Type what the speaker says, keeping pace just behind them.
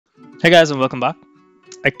Hey guys, and welcome back.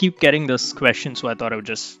 I keep getting this question, so I thought I would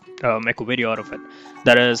just make a video out of it.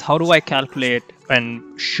 That is, how do I calculate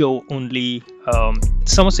and show only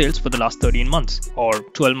summer sales for the last 13 months or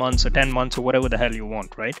 12 months or 10 months or whatever the hell you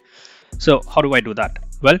want, right? So how do I do that?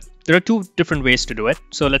 Well, there are two different ways to do it.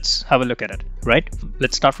 So let's have a look at it, right?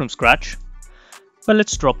 Let's start from scratch. Well,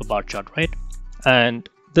 let's drop a bar chart, right? And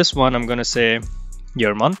this one, I'm going to say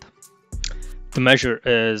year month. The measure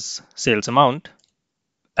is sales amount.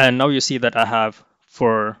 And now you see that I have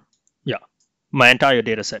for, my entire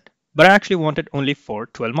data set. But I actually want it only for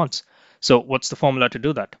 12 months. So what's the formula to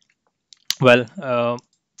do that? Well,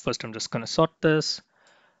 first I'm just going to sort this.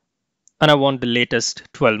 And I want the latest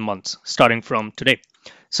 12 months starting from today.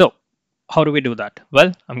 So how do we do that?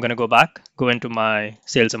 Well, I'm going to go into my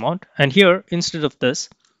sales amount. And here, instead of this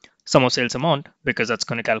sum of sales amount, because that's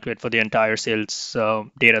going to calculate for the entire sales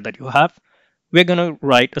data that you have, we're going to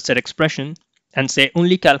write a set expression and say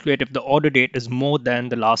only calculate if the order date is more than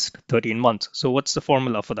the last 13 months. So what's the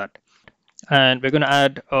formula for that? And we're going to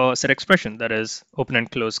add a set expression that is open and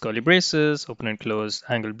close curly braces, open and close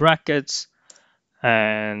angle brackets.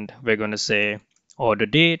 And we're going to say order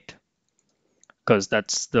date, because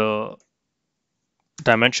that's the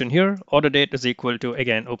dimension here. Order date is equal to,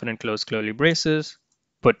 again, open and close curly braces,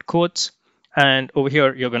 put quotes. And over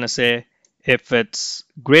here, you're going to say if it's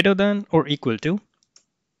greater than or equal to.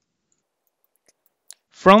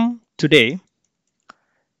 From today,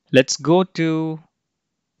 let's go to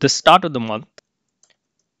the start of the month.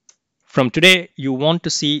 From today, you want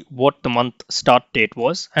to see what the month start date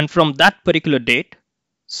was. And from that particular date,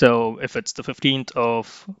 so if it's the 15th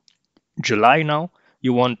of July now,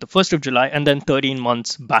 you want the 1st of July and then 13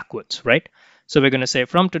 months backwards, right? So we're going to say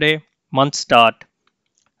from today, month start.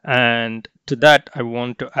 And to that, I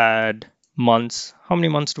want to add months. How many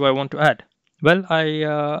months do I want to add? Well,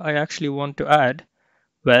 I actually want to add,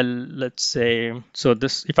 well, let's say, so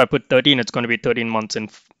this, if I put 13, it's going to be 13 months in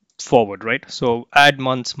forward, right? So add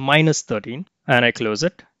months minus 13 and I close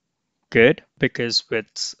it. Good, because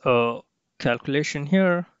with a calculation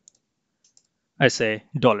here, I say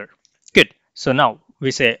 $. Good. So now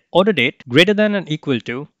we say order date greater than and equal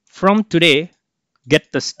to from today,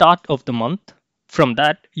 get the start of the month. From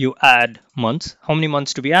that, you add months. How many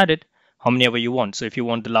months to be added? How many ever you want. So if you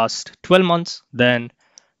want the last 12 months, then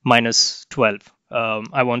minus 12.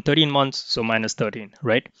 I want 13 months, so minus 13,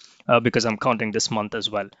 right? Because I'm counting this month as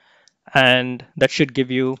well. And that should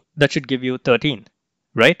give you 13,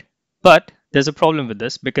 right? But there's a problem with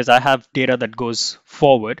this because I have data that goes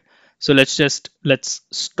forward. So let's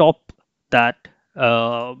stop that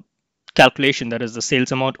calculation, that is the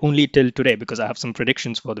sales amount, only till today, because I have some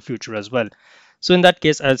predictions for the future as well. So in that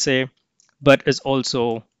case, I'll say but is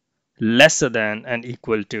also lesser than and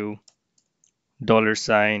equal to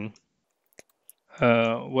 $,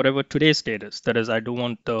 whatever today's date is. That is, I don't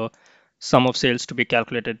want the sum of sales to be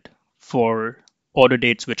calculated for order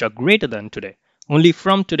dates which are greater than today, only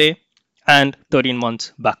from today and 13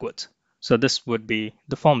 months backwards. So this would be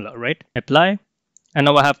the formula, right? Apply. And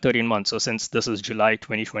now I have 13 months. So since this is July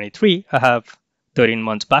 2023, I have 13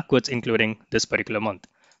 months backwards, including this particular month.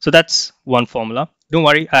 So that's one formula. Don't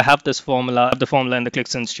worry, I have this formula, the formula in the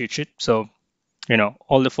QlikSense cheat sheet. So,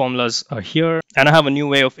 all the formulas are here. And I have a new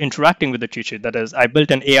way of interacting with the cheat sheet. That is, I built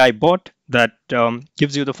an AI bot that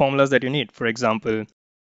gives you the formulas that you need. For example,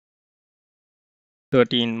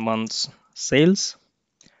 13 months sales.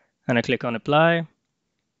 And I click on apply.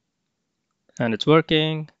 And it's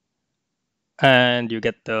working. And you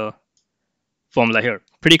get the formula here.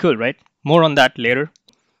 Pretty cool, right? More on that later.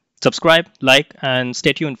 Subscribe, like, and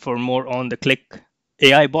stay tuned for more on the Qlik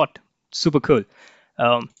AI bot. Super cool.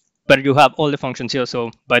 But you have all the functions here,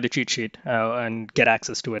 so buy the cheat sheet and get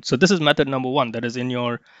access to it. So this is method number one. That is, in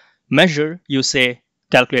your measure, you say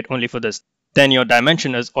calculate only for this. Then your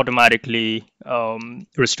dimension is automatically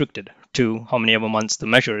restricted to how many ever months the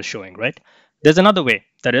measure is showing, right? There's another way.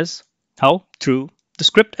 That is how? Through the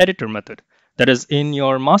script editor method. That is, in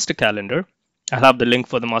your master calendar. I'll have the link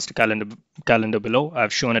for the master calendar below.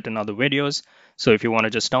 I've shown it in other videos. So if you want to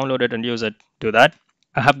just download it and use it, do that.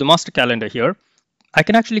 I have the master calendar here. I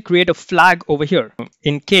can actually create a flag over here.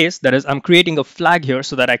 In case, that is, I'm creating a flag here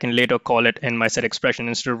so that I can later call it in my set expression.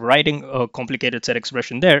 Instead of writing a complicated set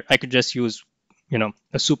expression there, I could just use,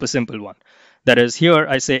 a super simple one. That is, here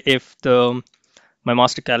I say if my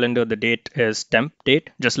master calendar, the date is temp date,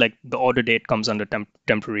 just like the order date comes under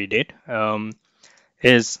temporary date,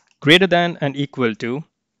 is greater than and equal to,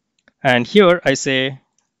 and here I say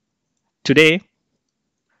today,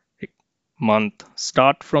 month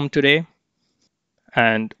start from today,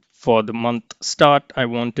 and for the month start, I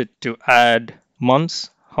wanted to add months.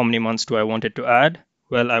 How many months do I want it to add?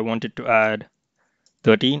 Well, I wanted to add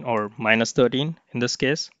 13 or minus 13 in this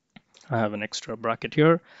case. I have an extra bracket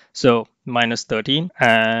here. So minus 13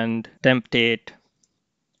 and temp date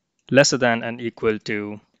lesser than and equal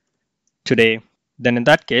to today. Then in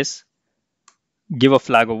that case, give a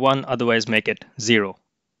flag of 1, otherwise make it 0,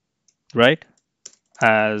 right?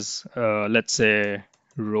 As let's say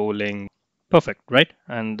rolling. Perfect, right?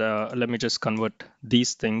 And let me just convert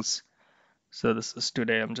these things. So this is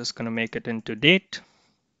today. I'm just going to make it into date,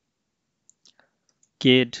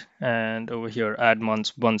 kid, and over here add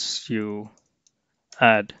months. Once you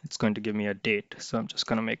add, it's going to give me a date. So I'm just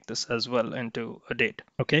going to make this as well into a date.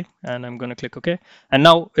 Okay, and I'm going to click OK. And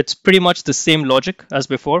now it's pretty much the same logic as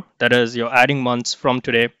before. That is, you're adding months from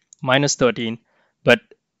today minus 13, but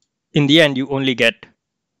in the end, you only get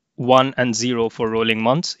 1 and 0 for rolling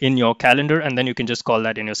months in your calendar, and then you can just call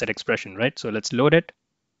that in your set expression, right? So let's load it.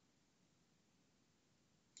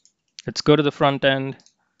 Let's go to the front end.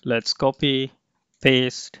 Let's copy,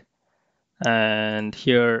 paste, and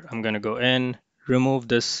here I'm going to go in, remove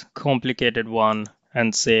this complicated one,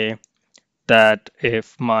 and say that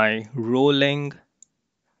if my rolling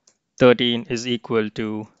 13 is equal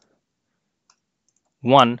to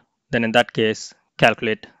 1, then in that case,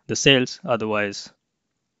 calculate the sales, otherwise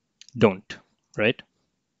don't, right?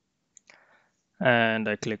 And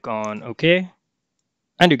I click on OK,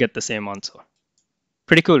 and you get the same answer.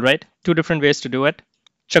 Pretty cool, right? 2 different ways to do it.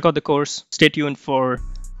 Check out the course. Stay tuned for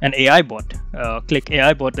an AI bot, Qlik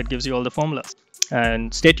AI bot that gives you all the formulas.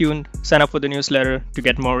 And stay tuned, sign up for the newsletter to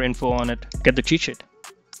get more info on it. Get the cheat sheet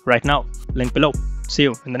right now, link below. See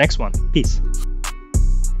you in the next one. Peace.